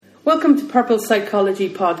Welcome to Purple Psychology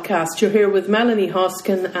Podcast. You're here with Melanie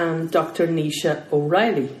Hoskin and Dr. Nisha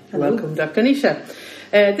O'Reilly. Hello. Welcome, Dr. Nisha.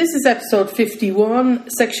 This is episode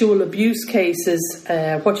 51, Sexual Abuse Cases,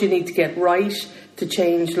 what you need to get right to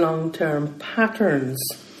change long-term patterns.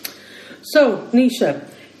 So, Nisha,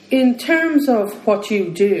 in terms of what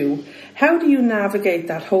you do, how do you navigate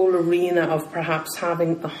that whole arena of perhaps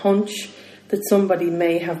having a hunch that somebody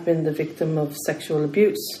may have been the victim of sexual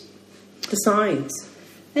abuse? The signs.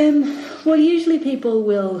 Well, usually people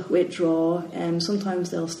will withdraw.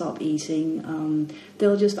 Sometimes they'll stop eating.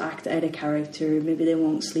 They'll just act out of character. Maybe they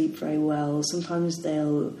won't sleep very well. Sometimes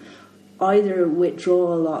they'll either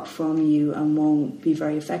withdraw a lot from you and won't be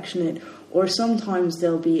very affectionate, or sometimes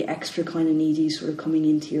they'll be extra kind of needy, sort of coming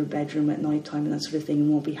into your bedroom at night time and that sort of thing, and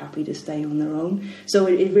won't be happy to stay on their own. So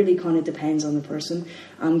it really kind of depends on the person.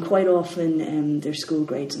 Quite often their school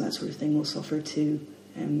grades and that sort of thing will suffer too.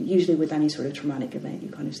 Usually with any sort of traumatic event, you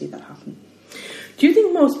kind of see that happen. Do you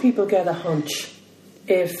think most people get a hunch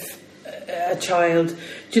if a child,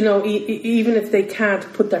 even if they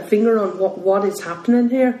can't put their finger on what is happening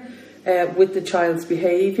here with the child's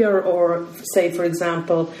behaviour, or say, for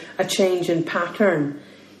example, a change in pattern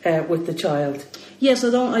with the child? Yes,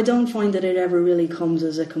 I don't find that it ever really comes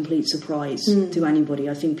as a complete surprise to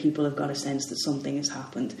anybody. I think people have got a sense that something has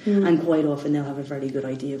happened, and quite often they'll have a very good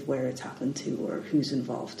idea of where it's happened to or who's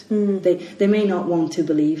involved. They may not want to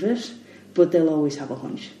believe it, but they'll always have a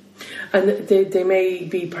hunch. And they may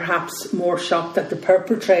be perhaps more shocked at the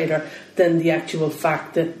perpetrator than the actual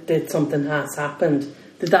fact that something has happened.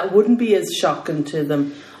 That wouldn't be as shocking to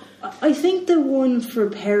them. I think the one for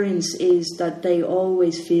parents is that they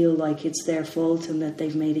always feel like it's their fault and that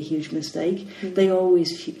they've made a huge mistake. They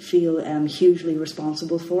always feel hugely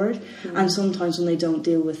responsible for it. And sometimes when they don't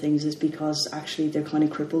deal with things, it's because actually they're kind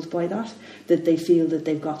of crippled by that they feel that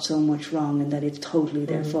they've got so much wrong and that it's totally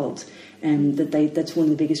their fault. And that's one of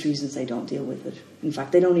the biggest reasons they don't deal with it. In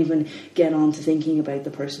fact, they don't even get on to thinking about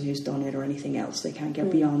the person who's done it or anything else. They can't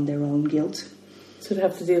get beyond their own guilt. So they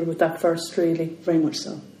have to deal with that first, really. Very much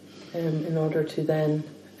so. In order to then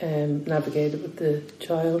navigate it with the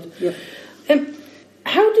child. Yep.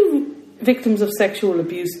 How do victims of sexual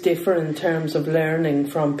abuse differ in terms of learning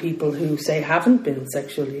from people who, say, haven't been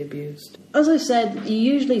sexually abused? As I said, you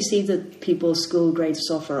usually see that people's school grades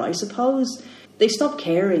suffer. I suppose they stop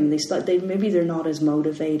caring. Maybe they're not as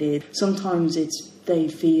motivated. Sometimes they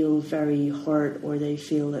feel very hurt, or they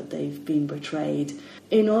feel that they've been betrayed.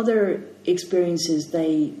 In other experiences,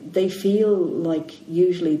 they feel like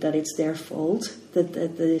usually that it's their fault that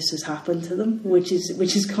this has happened to them, which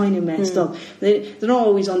is kind of messed up. They don't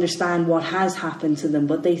always understand what has happened to them,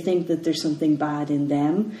 but they think that there's something bad in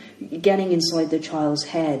them. Getting inside the child's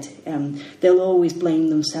head, they'll always blame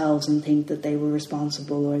themselves and think that they were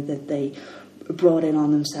responsible, or that they brought it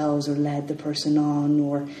on themselves or led the person on,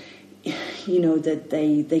 or that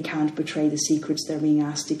they can't betray the secrets they're being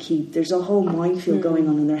asked to keep. There's a whole minefield going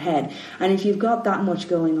on in their head. And if you've got that much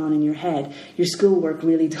going on in your head, your schoolwork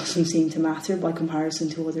really doesn't seem to matter by comparison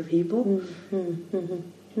to other people.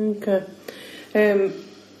 Okay.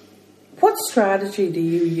 What strategy do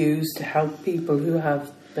you use to help people who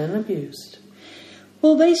have been abused?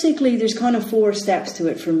 Well, basically, there's kind of 4 steps to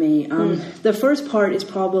it for me. The first part is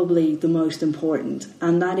probably the most important,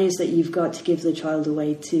 and that is that you've got to give the child a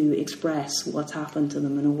way to express what's happened to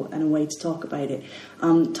them and a way to talk about it.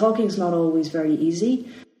 Talking's not always very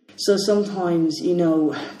easy. So sometimes,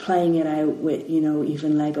 playing it out with,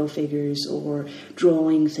 even Lego figures or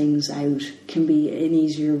drawing things out can be an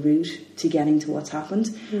easier route to getting to what's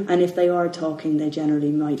happened. And if they are talking, they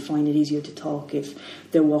generally might find it easier to talk if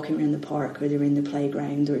they're walking around the park, or they're in the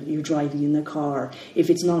playground, or you're driving in the car.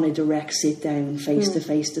 If it's not a direct sit-down,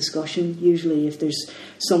 face-to-face discussion, usually if there's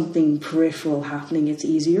something peripheral happening, it's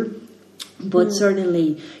easier. But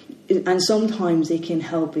certainly, and sometimes it can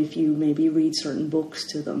help if you maybe read certain books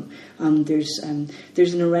to them. There's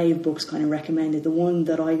an array of books kind of recommended. The one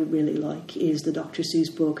that I really like is the Dr. Seuss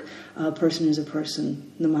book, A Person is a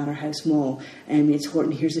Person, No Matter How Small. It's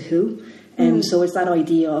Horton Hears a Who. So it's that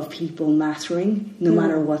idea of people mattering, no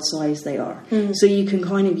matter what size they are. So you can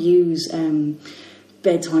kind of use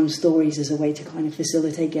bedtime stories as a way to kind of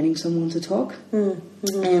facilitate getting someone to talk.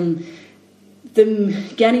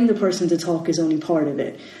 Getting the person to talk is only part of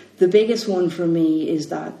it. The biggest one for me is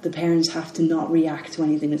that the parents have to not react to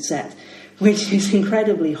anything that's said, which is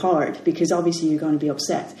incredibly hard because obviously you're going to be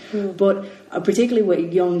upset. But particularly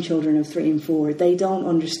with young children of 3 and 4, they don't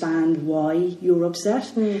understand why you're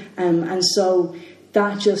upset. And so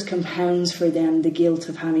that just compounds for them the guilt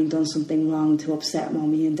of having done something wrong to upset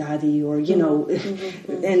mommy and daddy, or,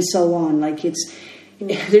 and so on. Like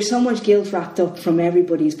there's so much guilt wrapped up from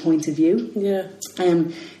everybody's point of view. Yeah.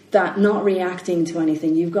 That not reacting to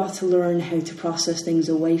anything, you've got to learn how to process things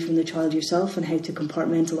away from the child yourself and how to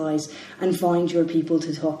compartmentalise and find your people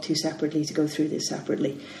to talk to separately, to go through this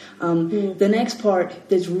separately. The next part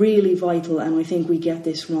that's really vital, and I think we get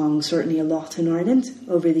this wrong certainly a lot in Ireland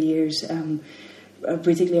over the years,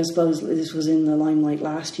 particularly I suppose this was in the limelight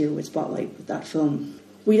last year with Spotlight, with that film.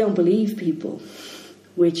 We don't believe people,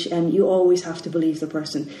 which you always have to believe the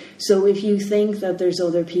person. So if you think that there's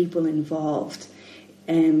other people involved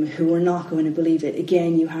who are not going to believe it,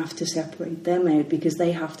 again, you have to separate them out because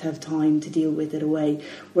they have to have time to deal with it away,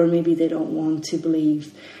 where maybe they don't want to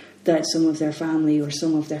believe that some of their family or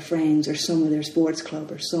some of their friends or some of their sports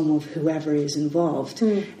club or some of whoever is involved.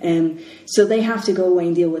 So they have to go away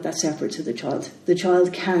and deal with that separate to the child. The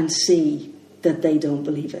child can't see that they don't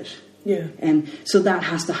believe it. Yeah. So that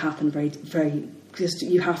has to happen very, very, because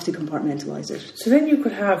you have to compartmentalise it. So then you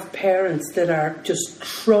could have parents that are just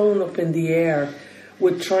thrown up in the air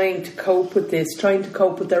with trying to cope with this, trying to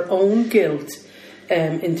cope with their own guilt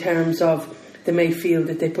in terms of they may feel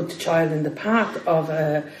that they put the child in the path of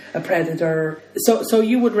a predator. So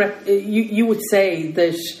you would you would say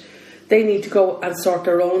that they need to go and sort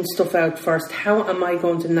their own stuff out first. How am I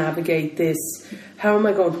going to navigate this? How am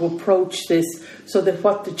I going to approach this so that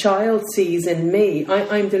what the child sees in me,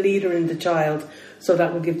 I'm the leader in the child, so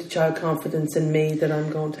that will give the child confidence in me that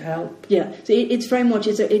I'm going to help. Yeah, so it's very much,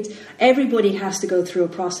 it's everybody has to go through a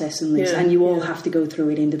process in this, and you all have to go through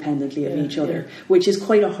it independently of each other, which is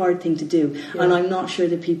quite a hard thing to do. And I'm not sure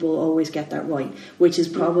that people always get that right, which is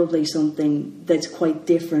probably something that's quite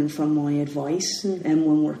different from my advice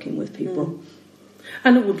when working with people.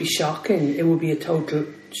 And it would be shocking. It would be a total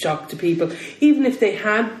shock to people, even if they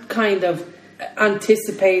had kind of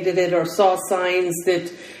anticipated it or saw signs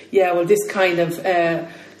that, yeah, well, this kind of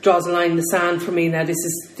draws a line in the sand for me now. This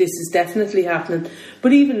is definitely happening.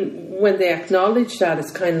 But even when they acknowledge that,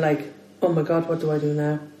 it's kind of like, oh my God, what do I do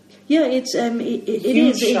now? Yeah, it's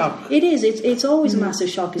huge shock. It is. It's always a massive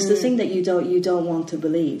shock. It's the thing that you don't want to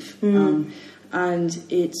believe, and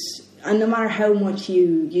no matter how much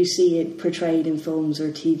you see it portrayed in films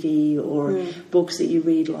or TV or books that you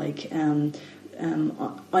read, like.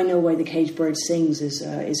 I Know Why the Caged Bird Sings is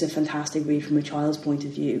a fantastic read from a child's point of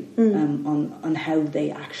view on how they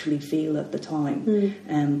actually feel at the time.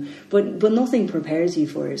 But nothing prepares you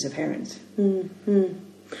for it as a parent. Well,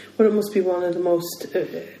 it must be one of the most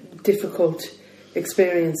difficult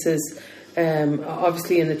experiences,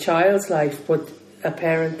 obviously in a child's life, but a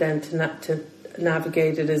parent then to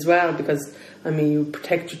navigate it as well, because, I mean, you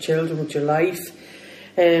protect your children with your life.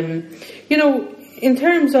 In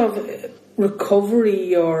terms of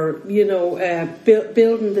recovery or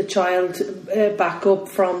building the child back up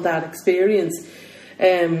from that experience,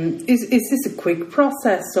 is this a quick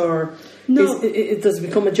process, or does it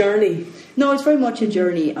become a journey? No, it's very much a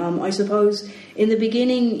journey. I suppose in the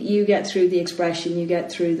beginning you get through the expression, you get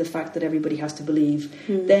through the fact that everybody has to believe.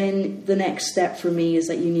 Then the next step for me is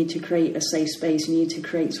that you need to create a safe space. You need to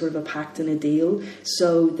create sort of a pact and a deal.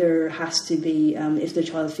 So there has to be, if the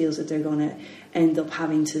child feels that they're going to end up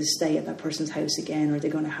having to stay at that person's house again, or they're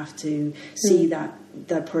going to have to see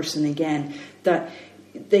that person again, that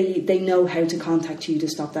they know how to contact you to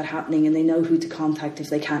stop that happening, and they know who to contact if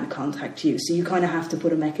they can't contact you. So you kind of have to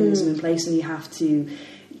put a mechanism in place, and you have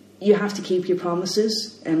to keep your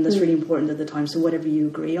promises, and that's really important at the time. So whatever you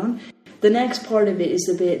agree on. The next part of it is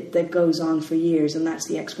the bit that goes on for years, and that's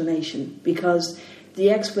the explanation, because the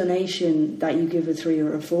explanation that you give a 3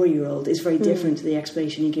 or a 4-year-old is very different to the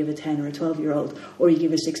explanation you give a 10 or a 12-year-old, or you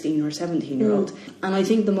give a 16 or a 17-year-old. And I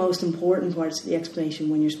think the most important parts of the explanation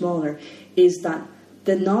when you're smaller is that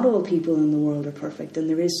not all people in the world are perfect, and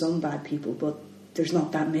there is some bad people, but there's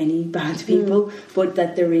not that many bad people, but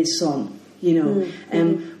that there is some,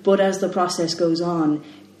 But as the process goes on,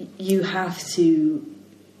 you have to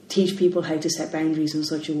teach people how to set boundaries in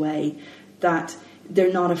such a way that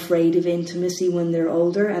they're not afraid of intimacy when they're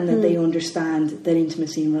older, and that they understand that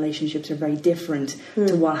intimacy in relationships are very different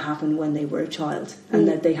to what happened when they were a child, and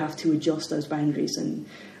that they have to adjust those boundaries and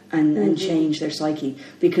change their psyche,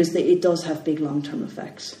 because it does have big long-term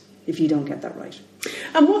effects if you don't get that right.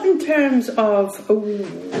 And what in terms of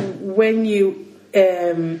when you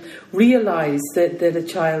realise that a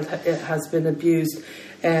child has been abused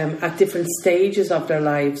at different stages of their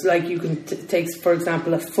lives, like you can take, for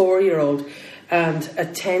example, a 4-year-old and a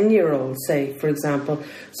 10-year-old, say, for example.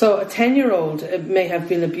 So a 10-year-old may have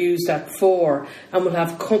been abused at 4 and will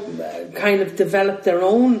have kind of developed their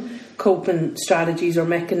own coping strategies or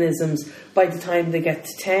mechanisms by the time they get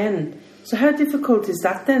to 10. So how difficult is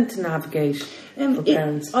that then to navigate for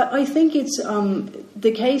parents? I think it's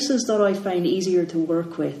the cases that I find easier to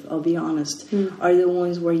work with, I'll be honest, are the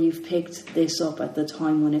ones where you've picked this up at the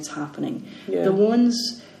time when it's happening. Yeah. The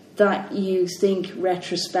ones that you think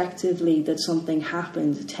retrospectively that something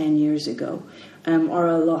happened 10 years ago are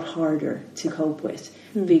a lot harder to cope with,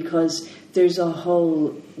 because there's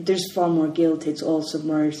far more guilt. It's all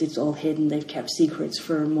submerged, it's all hidden, they've kept secrets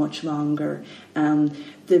for much longer.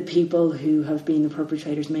 The people who have been the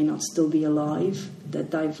perpetrators may not still be alive.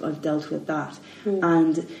 That I've dealt with that,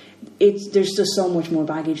 and there's just so much more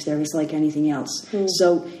baggage there. It's like anything else.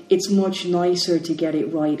 So it's much nicer to get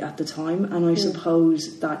it right at the time, and I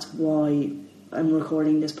suppose that's why I'm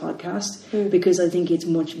recording this podcast, because I think it's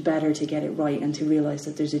much better to get it right and to realise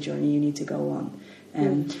that there's a journey you need to go on.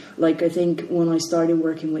 Like, I think when I started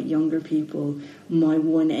working with younger people, my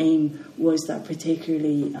one aim was that,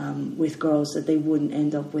 particularly with girls, that they wouldn't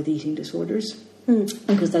end up with eating disorders.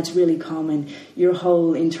 Because that's really common. Your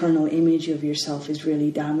whole internal image of yourself is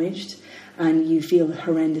really damaged, and you feel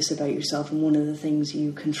horrendous about yourself, and one of the things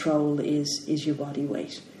you control is your body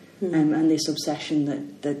weight. And this obsession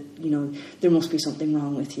that you know there must be something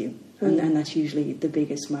wrong with you, and that's usually the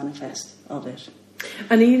biggest manifest of it.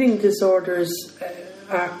 And eating disorders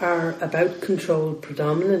are about control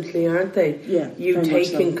predominantly, aren't they? Yeah, you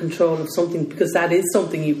taking control of something, because that is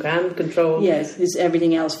something you can control. Yes,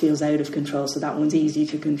 everything else feels out of control, so that one's easy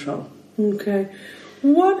to control. Okay.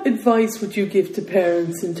 What advice would you give to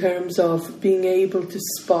parents in terms of being able to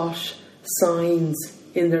spot signs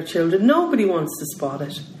in their children? Nobody wants to spot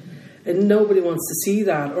it, and nobody wants to see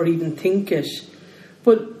that or even think it.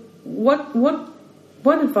 But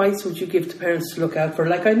what advice would you give to parents to look out for?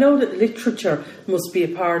 Like, I know that literature must be a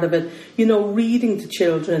part of it. You know, reading to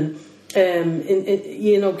children,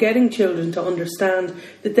 getting children to understand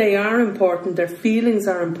that they are important, their feelings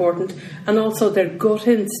are important, and also their gut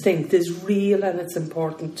instinct is real and it's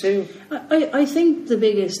important too. I think the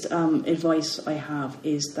biggest advice I have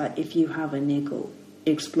is that if you have a niggle,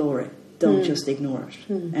 explore it. Don't just ignore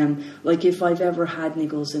it. Like, if I've ever had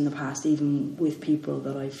niggles in the past, even with people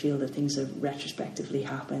that I feel that things have retrospectively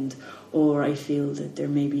happened, or I feel that they're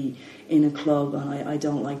maybe in a club and I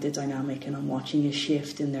don't like the dynamic and I'm watching a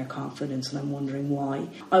shift in their confidence and I'm wondering why,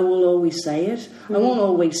 I will always say it. I won't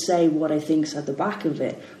always say what I think's at the back of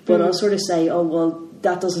it, but I'll sort of say, oh, well,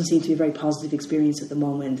 that doesn't seem to be a very positive experience at the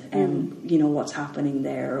moment, you know, what's happening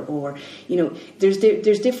there, or, you know, there's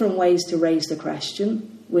different ways to raise the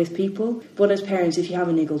question with people, but as parents, if you have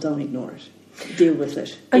a niggle, don't ignore it. Deal with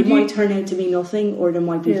it. It might turn out to be nothing, or there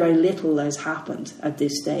might be very little that has happened at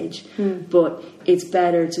this stage, but it's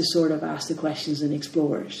better to sort of ask the questions and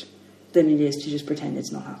explore it than it is to just pretend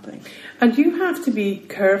it's not happening. And you have to be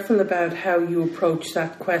careful about how you approach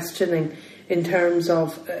that questioning in terms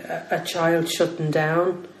of a child shutting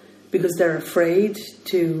down because they're afraid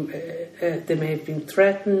to, they may have been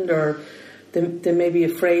threatened, or they may be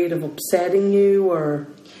afraid of upsetting you, or...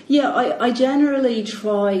 Yeah, I generally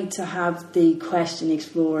try to have the question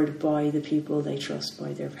explored by the people they trust,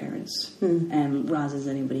 by their parents, rather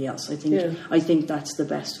than anybody else. I think that's the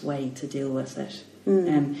best way to deal with it.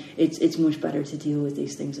 It's much better to deal with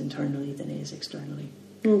these things internally than it is externally.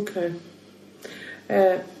 Okay.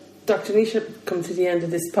 Dr. Naoise, come to the end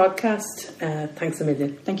of this podcast. Thanks a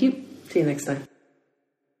million. Thank you. See you next time.